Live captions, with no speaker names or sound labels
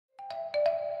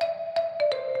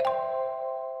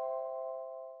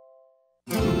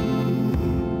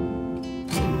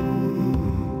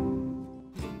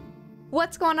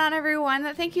What's going on,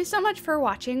 everyone? Thank you so much for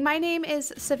watching. My name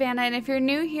is Savannah, and if you're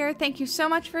new here, thank you so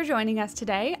much for joining us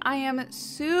today. I am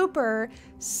super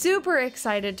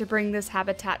excited to bring this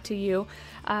habitat to you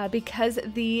because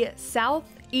the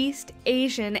Southeast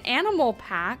Asian Animal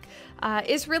Pack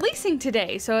is releasing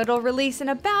today. So it'll release in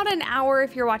about an hour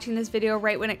if you're watching this video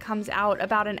right when it comes out,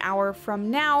 about an hour from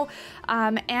now.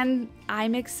 And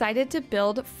I'm excited to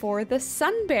build for the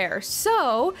sun bear.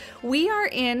 So we are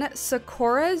in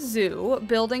Sequora Zoo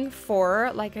building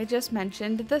for, like I just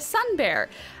mentioned, the sun bear.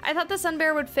 I thought the sun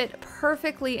bear would fit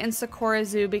perfectly in Sequora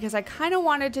Zoo because I kind of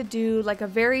wanted to do like a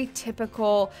very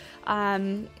typical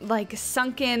like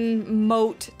sunken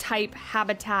moat type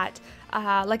habitat.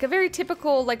 Like a very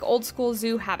typical, like old school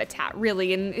zoo habitat,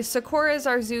 really. And Sequora is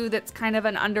our zoo that's kind of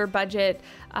an under budget,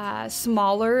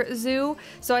 smaller zoo.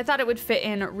 So I thought it would fit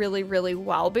in really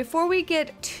well. Before we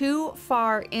get too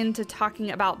far into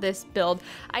talking about this build,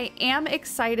 I am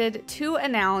excited to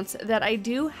announce that I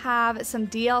do have some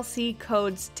DLC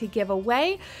codes to give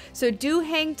away. So do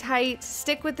hang tight,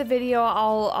 stick with the video.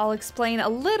 I'll explain a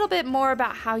little bit more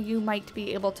about how you might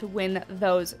be able to win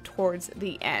those towards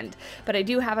the end. But I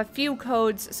do have a few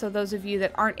codes, so those of you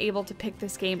that aren't able to pick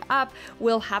this game up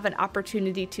will have an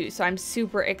opportunity to. So I'm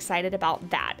super excited about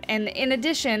that. And in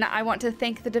addition, I want to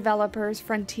thank the developers,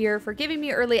 Frontier, for giving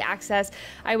me early access.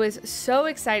 I was so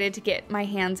excited to get my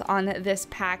hands on this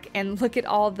pack and look at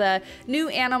all the new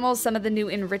animals, some of the new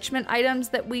enrichment items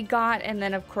that we got, and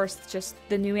then of course just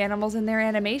the new animals and their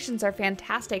animations are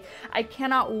fantastic. I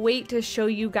cannot wait to show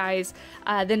you guys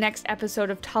the next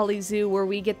episode of Tully Zoo where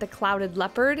we get the clouded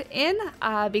leopard in,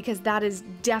 because that is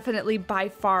definitely by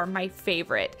far my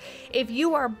favorite. If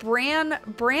you are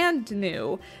brand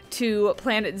new to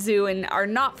Planet Zoo and are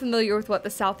not familiar with what the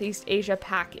Southeast Asia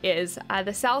Pack is,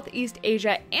 the Southeast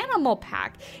Asia Animal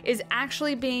Pack is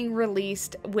actually being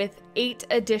released with 8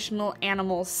 additional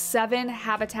animals, 7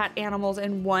 habitat animals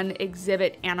and 1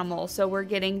 exhibit animal. So we're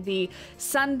getting the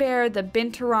sun bear, the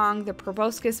binturong, the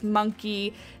proboscis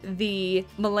monkey, the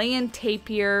Malayan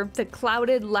tapir, the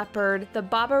clouded leopard, the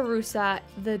babirusa,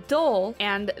 the dole,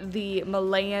 and the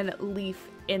Malayan leaf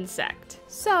insect.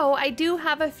 So I do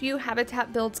have a few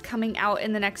habitat builds coming out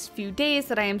in the next few days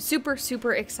that I am super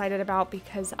excited about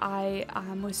because I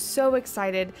was so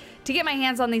excited to get my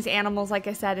hands on these animals, like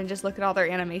I said, and just look at all their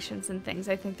animations and things.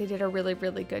 I think they did a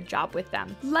really good job with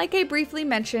them. Like I briefly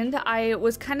mentioned, I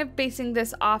was kind of basing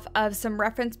this off of some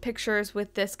reference pictures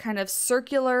with this kind of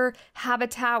circular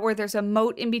habitat where there's a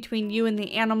moat in between you and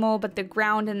the animal, but the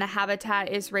ground in the habitat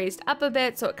is raised up a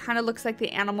bit, so it kind of looks like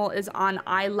the animal is on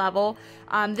eye level.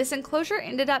 This enclosure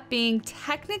ended up being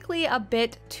technically a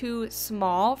bit too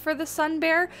small for the sun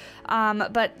bear,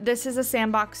 but this is a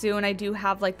sandbox zoo and I do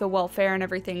have like the welfare and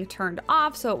everything turned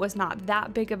off, so it was not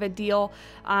that big of a deal,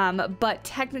 but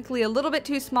technically a little bit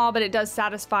too small, but it does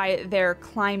satisfy their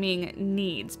climbing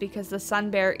needs because the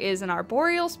sun bear is an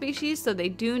arboreal species, so they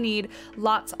do need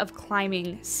lots of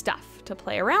climbing stuff to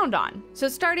play around on. So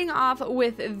starting off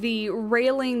with the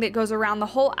railing that goes around the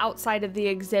whole outside of the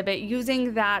exhibit,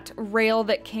 using that rail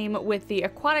that came with the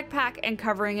aquatic pack and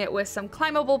covering it with some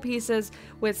climbable pieces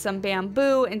with some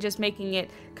bamboo and just making it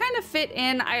kind of fit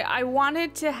in. I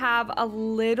wanted to have a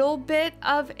little bit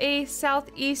of a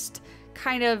southeast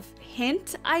kind of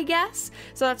hint, I guess.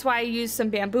 So that's why I used some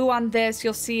bamboo on this.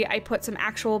 You'll see I put some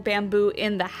actual bamboo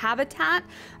in the habitat,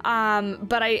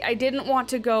 but I didn't want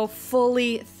to go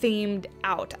fully themed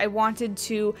out. I wanted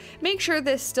to make sure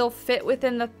this still fit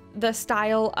within the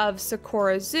style of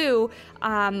Sequora Zoo,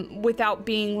 without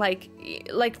being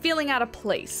like feeling out of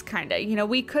place, kind of. You know,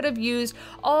 we could have used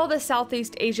all the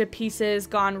Southeast Asia pieces,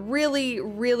 gone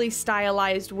really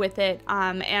stylized with it,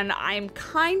 and I'm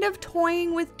kind of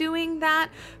toying with doing that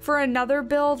for another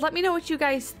build. Let me know what you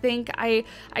guys think. I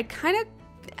kind of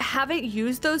haven't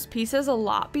used those pieces a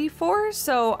lot before,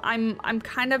 so I'm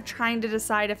kind of trying to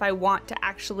decide if I want to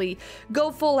actually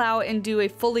go full out and do a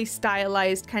fully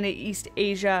stylized kind of East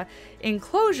Asia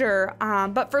enclosure,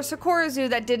 but for Sequora Zoo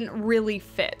that didn't really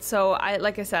fit. So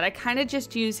like I said, I kind of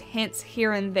just use hints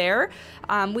here and there.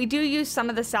 We do use some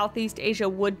of the Southeast Asia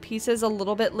wood pieces a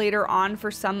little bit later on for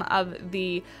some of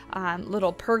the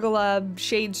little pergola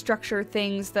shade structure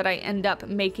things that I end up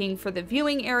making for the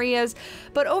viewing areas,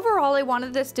 but overall I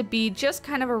wanted this to be just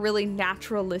kind of a really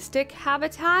naturalistic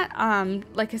habitat.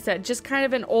 Like I said, just kind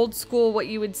of an old school, what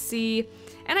you would see.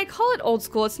 And I call it old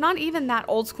school. It's not even that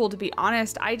old school, to be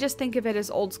honest. I just think think of it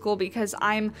as old school because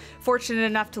I'm fortunate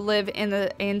enough to live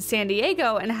in San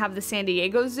Diego and have the San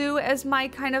Diego Zoo as my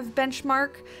kind of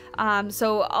benchmark.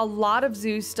 So a lot of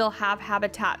zoos still have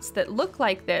habitats that look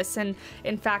like this, and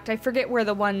in fact I forget where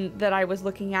the one that I was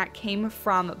looking at came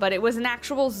from, but it was an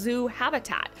actual zoo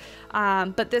habitat.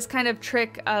 But this kind of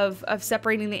trick of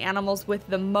separating the animals with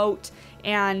the moat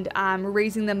and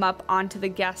raising them up onto the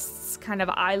guest's kind of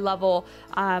eye level,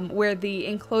 where the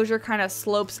enclosure kind of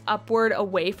slopes upward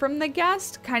away from the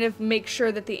guest, kind of make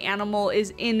sure that the animal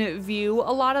is in view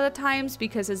a lot of the times,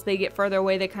 because as they get further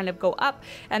away they kind of go up,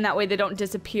 and that way they don't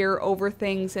disappear over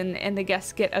things and the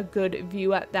guests get a good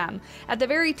view at them. At the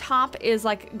very top is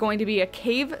like going to be a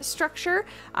cave structure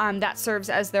that serves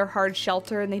as their hard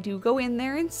shelter, and they do go in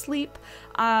there and sleep.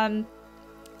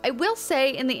 I will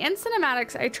say in the end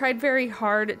cinematics, I tried very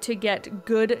hard to get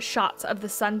good shots of the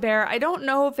sun bear. I don't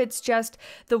know if it's just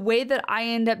the way that I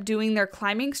end up doing their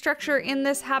climbing structure in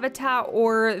this habitat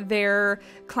or their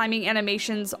climbing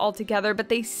animations altogether, but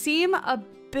they seem a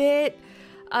bit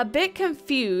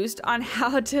confused on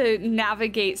how to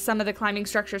navigate some of the climbing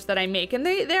structures that I make. And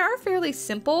they are fairly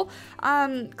simple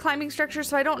climbing structures,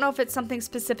 so I don't know if it's something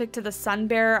specific to the sun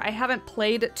bear. I haven't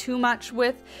played too much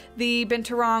with the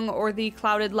binturong or the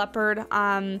clouded leopard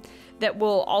that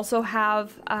will also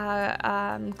have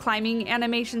climbing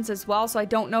animations as well, so I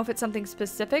don't know if it's something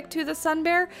specific to the sun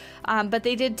bear, but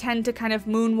they did tend to kind of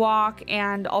moonwalk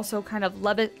and also kind of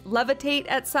levitate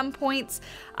at some points.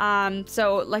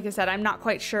 So like I said, I'm not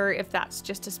quite sure if that's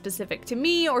just a specific to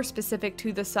me or specific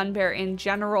to the sun bear in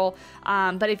general,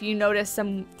 but if you notice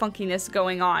some funkiness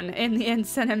going on in the end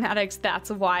cinematics, that's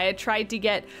why. I tried to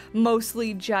get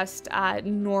mostly just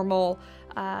normal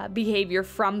behavior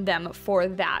from them for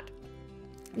that.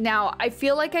 Now, I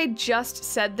feel like I just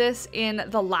said this in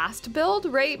the last build,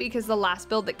 right? Because the last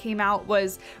build that came out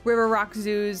was River Rock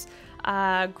Zoo's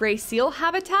gray seal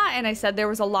habitat, and I said there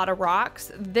was a lot of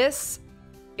rocks. This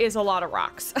is a lot of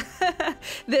rocks.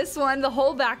 This one, the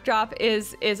whole backdrop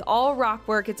is all rock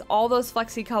work. It's all those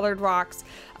flexi colored rocks.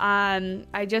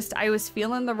 I was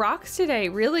feeling the rocks today,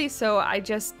 really, so I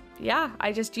just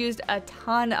used a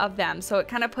ton of them. So it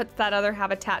kind of puts that other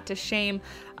habitat to shame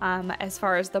as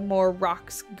far as the more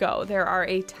rocks go. There are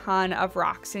a ton of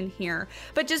rocks in here,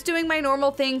 but just doing my normal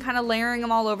thing, kind of layering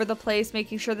them all over the place,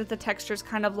 making sure that the textures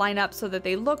kind of line up so that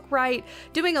they look right,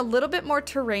 doing a little bit more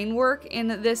terrain work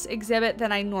in this exhibit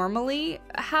than I normally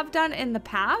have done in the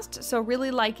past. So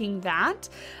really liking that.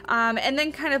 And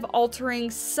then kind of altering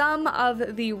some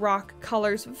of the rock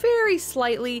colors very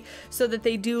slightly so that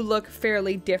they do look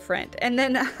fairly different. And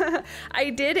then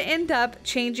I did end up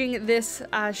changing this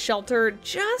shelter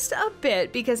just a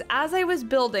bit, because as I was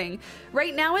building,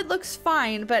 right now it looks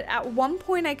fine, but at one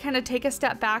point I kind of take a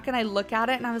step back and I look at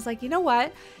it and I was like, you know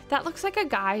what? That looks like a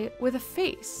guy with a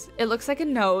face. It looks like a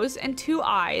nose and two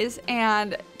eyes,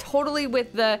 and totally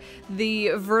with the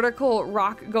vertical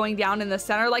rock going down in the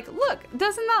center, like, look,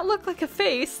 doesn't that look like a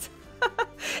face?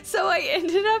 So I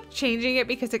ended up changing it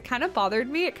because it kind of bothered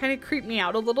me. It kind of creeped me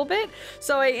out a little bit.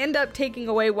 So I end up taking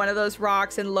away one of those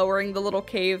rocks and lowering the little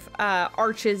cave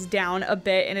arches down a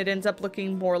bit, and it ends up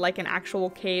looking more like an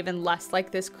actual cave and less like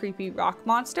this creepy rock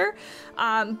monster.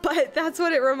 But that's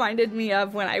what it reminded me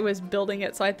of when I was building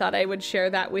it, so I thought I would share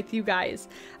that with you guys.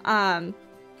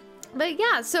 But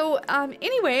yeah, so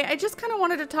anyway, I just kind of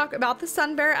wanted to talk about the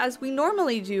sun bear as we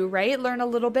normally do, right? Learn a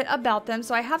little bit about them.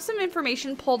 So I have some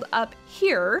information pulled up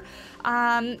here.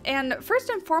 And first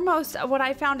and foremost, what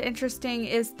I found interesting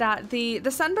is that the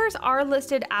sun bears are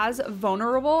listed as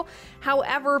vulnerable.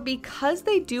 However, because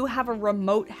they do have a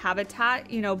remote habitat,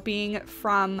 you know, being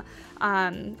from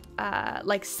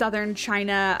like southern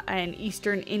China and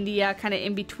eastern India, kind of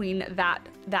in between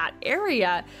that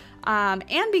area,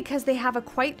 and because they have a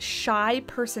quite shy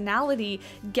personality,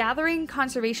 gathering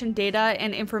conservation data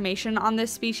and information on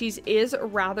this species is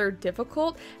rather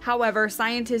difficult. However,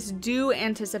 scientists do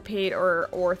anticipate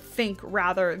or think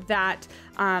rather that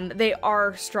they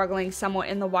are struggling somewhat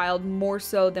in the wild, more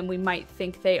so than we might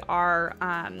think they are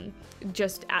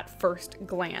just at first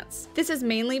glance. This is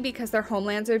mainly because their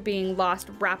homelands are being lost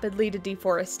rapidly to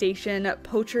deforestation.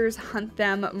 Poachers hunt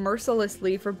them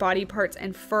mercilessly for body parts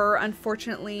and fur,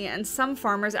 unfortunately, and some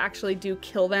farmers actually do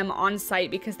kill them on site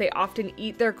because they often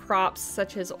eat their crops,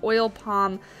 such as oil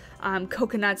palm,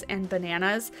 coconuts and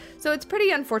bananas. So it's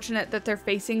pretty unfortunate that they're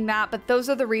facing that, but those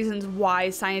are the reasons why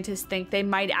scientists think they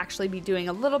might actually be doing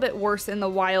a little bit worse in the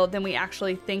wild than we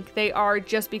actually think they are,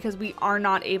 just because we are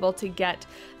not able to get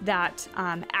that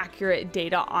accurate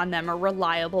data on them or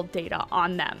reliable data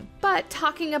on them. But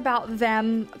talking about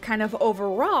them kind of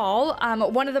overall,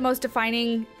 one of the most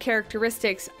defining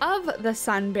characteristics of the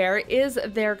sun bear is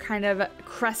their kind of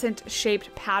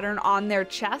crescent-shaped pattern on their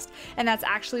chest, and that's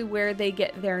actually where they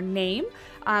get their name.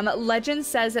 Legend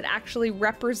says it actually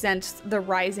represents the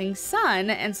rising sun,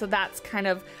 and so that's kind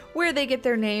of where they get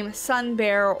their name, sun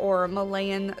bear or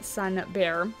Malayan sun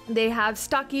bear. They have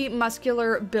stocky,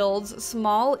 muscular builds,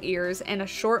 small ears, and a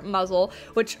short muzzle,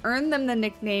 which earned them the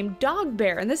nickname dog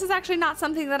bear. And this is actually not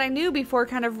something that I knew before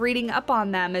kind of reading up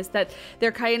on them, is that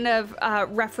they're kind of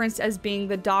referenced as being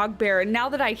the dog bear. And now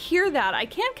that I hear that, I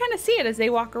can kind of see it as they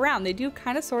walk around. They do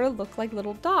kind of sort of look like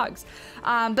little dogs.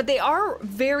 But they are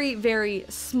very, very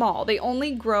small. They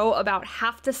only grow about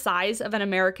half the size of an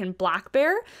American black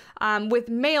bear, with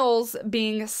males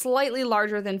being slightly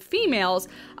larger than females.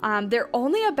 They're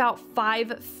only about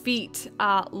 5 feet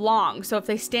long. So if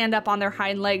they stand up on their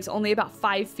hind legs, only about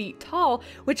 5 feet tall,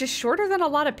 which is shorter than a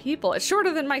lot of people. It's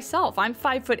shorter than myself. I'm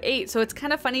 5'8", so it's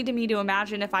kind of funny to me to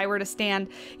imagine if I were to stand,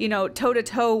 you know, toe to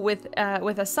toe with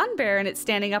a sun bear and it's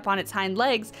standing up on its hind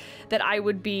legs, that I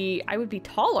would be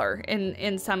taller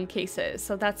in some cases.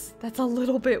 So that's a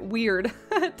little bit weird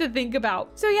to think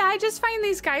about. So yeah, I just find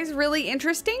these guys really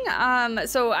interesting.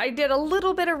 So I did a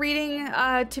little bit of reading,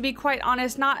 to be quite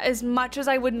honest, not as much as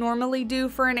I would normally do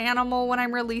for an animal when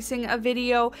I'm releasing a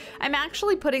video. I'm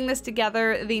actually putting this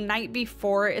together the night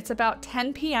before. It's about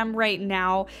 10 p.m. right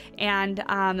now, and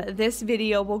this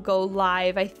video will go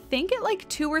live, I think at like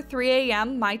 2 or 3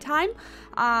 a.m. my time.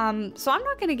 So I'm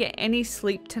not gonna get any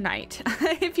sleep tonight.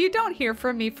 If you don't hear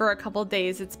from me for a couple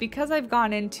days, it's because I've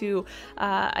gone into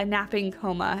a napping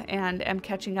coma and am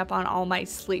catching up on all my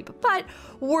sleep, but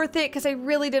worth it because I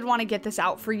really did want to get this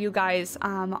out for you guys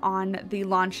on the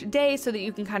launch day so that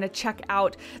you can kind of check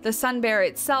out the sun bear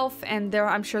itself, and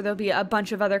I'm sure there'll be a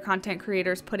bunch of other content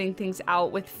creators putting things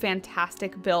out with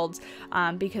fantastic builds,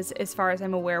 because as far as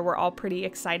I'm aware, we're all pretty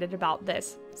excited about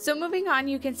this. So moving on,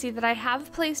 you can see that I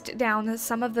have placed down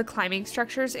some of the climbing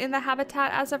structures in the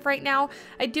habitat as of right now.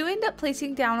 I do end up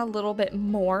placing down a little bit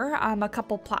more, a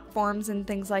couple platforms and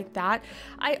things like that.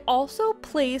 I also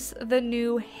place the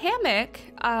new hammock,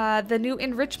 the new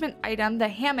enrichment item, the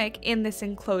hammock, in this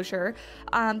enclosure,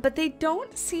 but they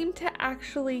don't seem to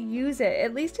actually use it.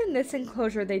 At least in this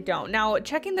enclosure, they don't. Now,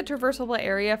 checking the traversable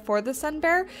area for the sun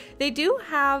bear, they do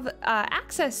have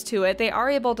access to it. They are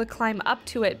able to climb up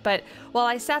to it, but while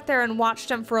I sat there and watched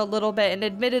them for a little bit, and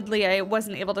admittedly I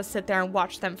wasn't able to sit there and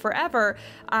watch them forever,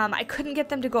 I couldn't get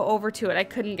them to go over to it. I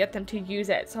couldn't get them to use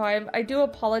it. So I do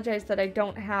apologize that I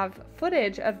don't have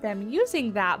footage of them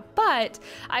using that, but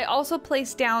I also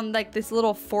placed down like this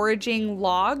little foraging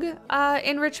log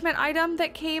enrichment item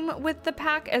that came with the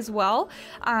pack as well.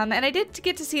 And I did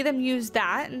get to see them use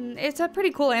that, and it's a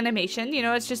pretty cool animation. You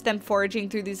know, it's just them foraging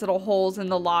through these little holes in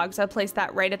the logs. I placed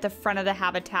that right at the front of the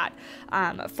habitat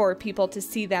for people to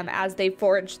see them as they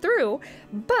forage through.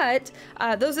 But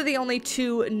those are the only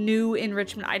 2 new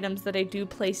enrichment items that I do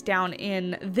place down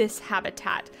in this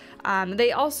habitat.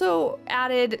 They also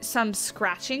added some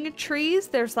scratching trees.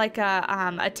 There's like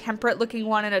a temperate looking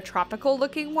one and a tropical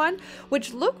looking one,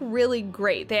 which look really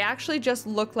great. They actually just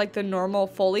look like the normal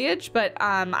foliage, but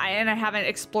I haven't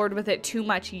explored with it too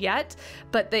much yet,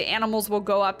 but the animals will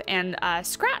go up and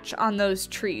scratch on those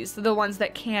trees, the ones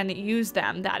that can use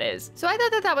them, that is. So I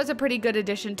thought that that was a pretty good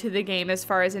addition to the game as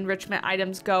far as enrichment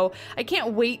items go. I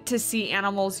can't wait to see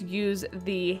animals use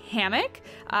the hammock,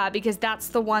 because that's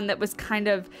the one that was kind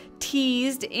of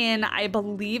teased in, I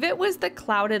believe it was the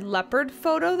clouded leopard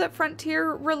photo that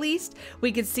Frontier released.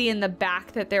 We could see in the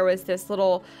back that there was this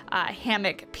little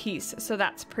hammock piece, so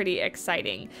that's pretty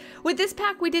exciting. With this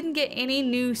pack, we didn't get any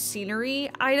new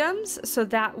scenery items, so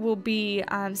that will be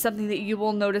something that you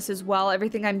will notice as well.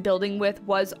 Everything I'm building with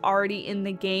was already in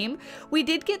the game. We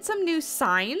did get some new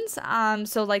signs,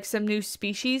 so like some new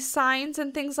species signs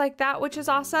and things like that, which is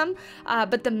awesome.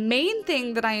 But the main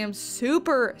thing that I am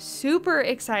super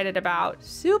excited about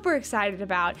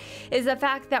is the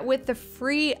fact that with the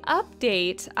free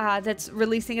update that's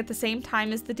releasing at the same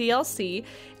time as the DLC,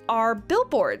 are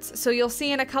billboards. So you'll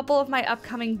see in a couple of my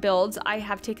upcoming builds, I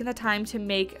have taken the time to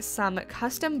make some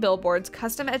custom billboards,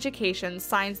 custom education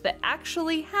signs that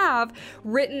actually have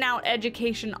written out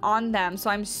education on them. So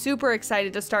I'm super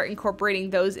excited to start incorporating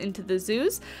those into the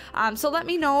zoos. So let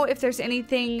me know if there's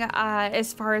anything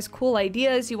as far as cool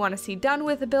ideas you want to see done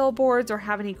with the billboards, or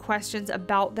have any questions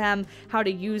about them, how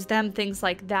to use them, things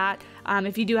like that.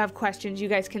 If you do have questions, you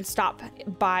guys can stop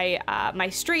by my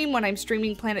stream when I'm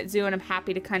streaming Planet Zoo, and I'm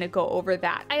happy to kind of go over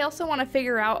that. I also want to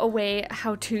figure out a way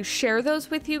how to share those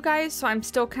with you guys, so I'm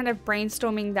still kind of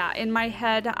brainstorming that in my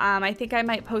head. I think I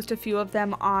might post a few of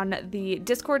them on the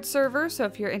Discord server, so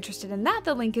if you're interested in that,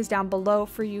 the link is down below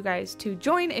for you guys to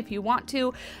join if you want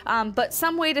to. But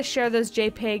some way to share those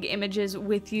JPEG images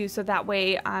with you, so that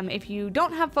way if you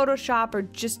don't have Photoshop or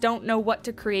just don't know what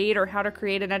to create or how to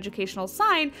create an educational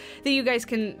sign, that you guys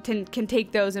can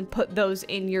take those and put those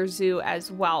in your zoo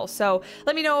as well. So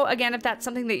let me know again if that's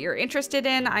something that you're interested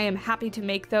in. I am happy to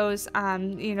make those.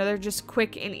 You know, they're just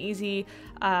quick and easy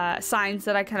signs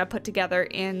that I kind of put together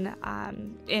in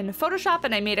Photoshop,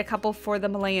 and I made a couple for the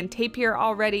Malayan tapir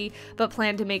already, but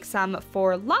plan to make some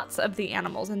for lots of the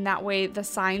animals, and that way the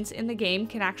signs in the game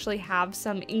can actually have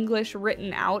some English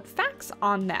written out facts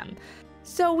on them.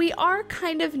 So we are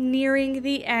kind of nearing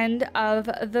the end of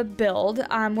the build.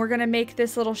 We're gonna make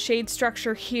this little shade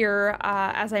structure here,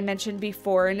 as I mentioned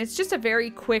before, and it's just a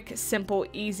very quick, simple,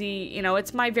 easy, you know,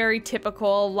 it's my very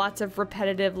typical, lots of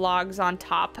repetitive logs on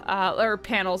top, or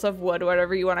panels of wood,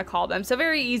 whatever you wanna call them. So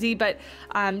very easy, but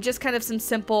just kind of some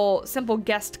simple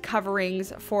guest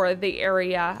coverings for the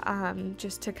area,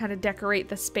 just to kind of decorate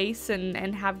the space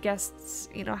and have guests,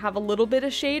 you know, have a little bit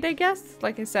of shade, I guess.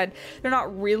 Like I said, they're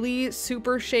not really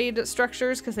super shade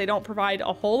structures because they don't provide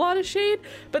a whole lot of shade,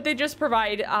 but they just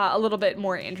provide a little bit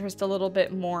more interest, a little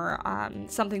bit more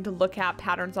something to look at,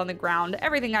 patterns on the ground,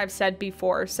 everything I've said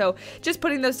before. So just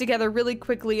putting those together really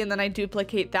quickly, and then I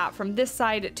duplicate that from this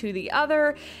side to the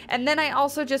other, and then I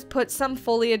also just put some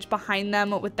foliage behind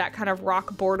them with that kind of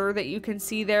rock border that you can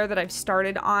see there that I've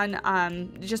started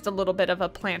on, just a little bit of a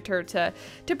planter to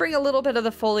bring a little bit of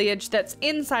the foliage that's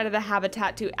inside of the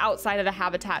habitat to outside of the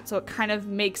habitat, so it kind of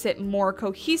makes it more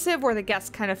cohesive, where the guests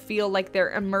kind of feel like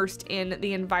they're immersed in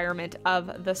the environment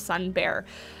of the sun bear.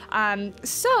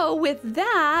 So with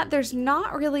that, there's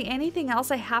not really anything else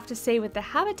I have to say with the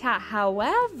habitat.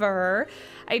 However,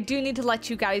 I do need to let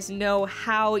you guys know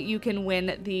how you can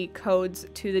win the codes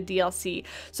to the DLC.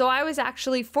 So I was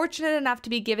actually fortunate enough to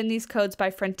be given these codes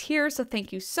by Frontier, so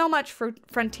thank you so much for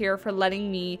Frontier for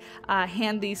letting me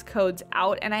hand these codes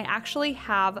out, and I actually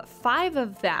have 5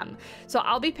 of them. So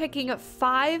I'll be picking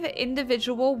 5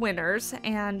 individual winners,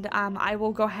 and I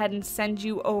will go ahead and send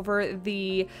you over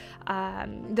the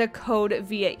code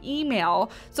via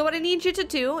email. So what I need you to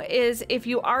do is, if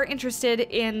you are interested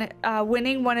in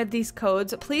winning one of these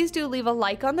codes, please do leave a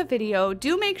like on the video.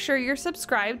 Do make sure you're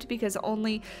subscribed, because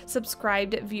only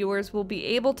subscribed viewers will be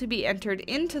able to be entered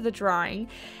into the drawing.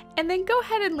 And then go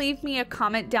ahead and leave me a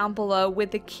comment down below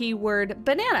with the keyword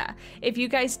banana. If you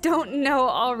guys don't know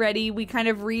already, we kind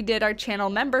of redid our channel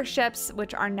memberships,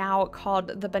 which are now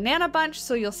called the Banana Bunch.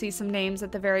 So you'll see some names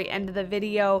at the very end of the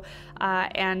video,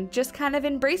 and just kind of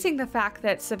embracing the fact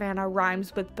that Savannah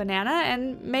rhymes with banana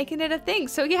and making it a thing.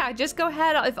 So yeah, just go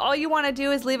ahead. If all you want to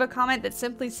do is leave a comment that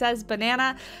simply says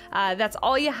banana, that's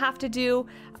all you have to do.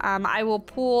 I will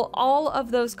pull all of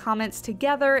those comments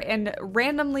together and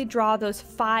randomly draw those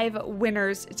 5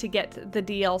 winners to get the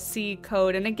DLC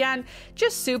code. And again,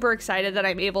 just super excited that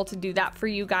I'm able to do that for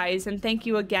you guys. And thank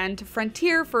you again to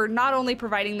Frontier for not only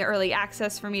providing the early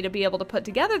access for me to be able to put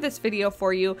together this video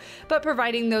for you, but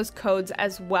providing those codes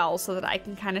as well, so that I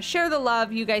can kind of share the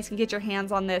love. You guys can get your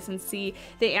hands on this and see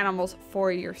the animals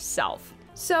for yourself.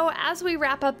 So as we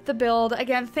wrap up the build,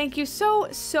 again, thank you so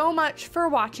much for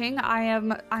watching.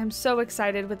 I'm so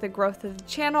excited with the growth of the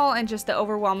channel and just the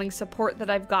overwhelming support that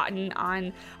I've gotten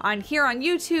on here on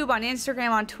YouTube, on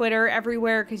Instagram, on Twitter,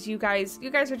 everywhere, because you guys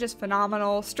are just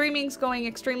phenomenal. Streaming's going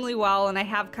extremely well, and I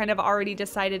have kind of already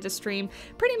decided to stream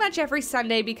pretty much every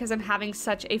Sunday because I'm having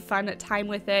such a fun time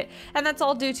with it, and that's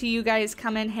all due to you guys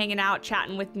coming, hanging out,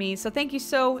 chatting with me. So thank you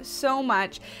so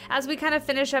much. As we kind of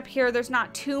finish up here, there's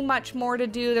not too much more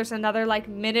to do. There's another like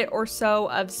minute or so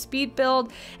of speed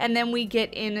build, and then we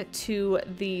get into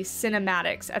the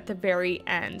cinematics at the very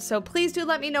end. So please do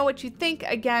let me know what you think.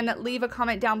 Again, leave a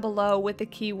comment down below with the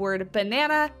keyword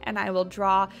banana, and I will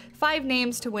draw 5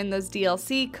 names to win those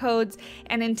DLC codes.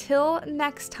 And until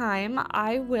next time,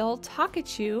 I will talk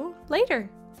at you later.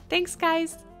 Thanks,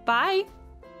 guys. Bye.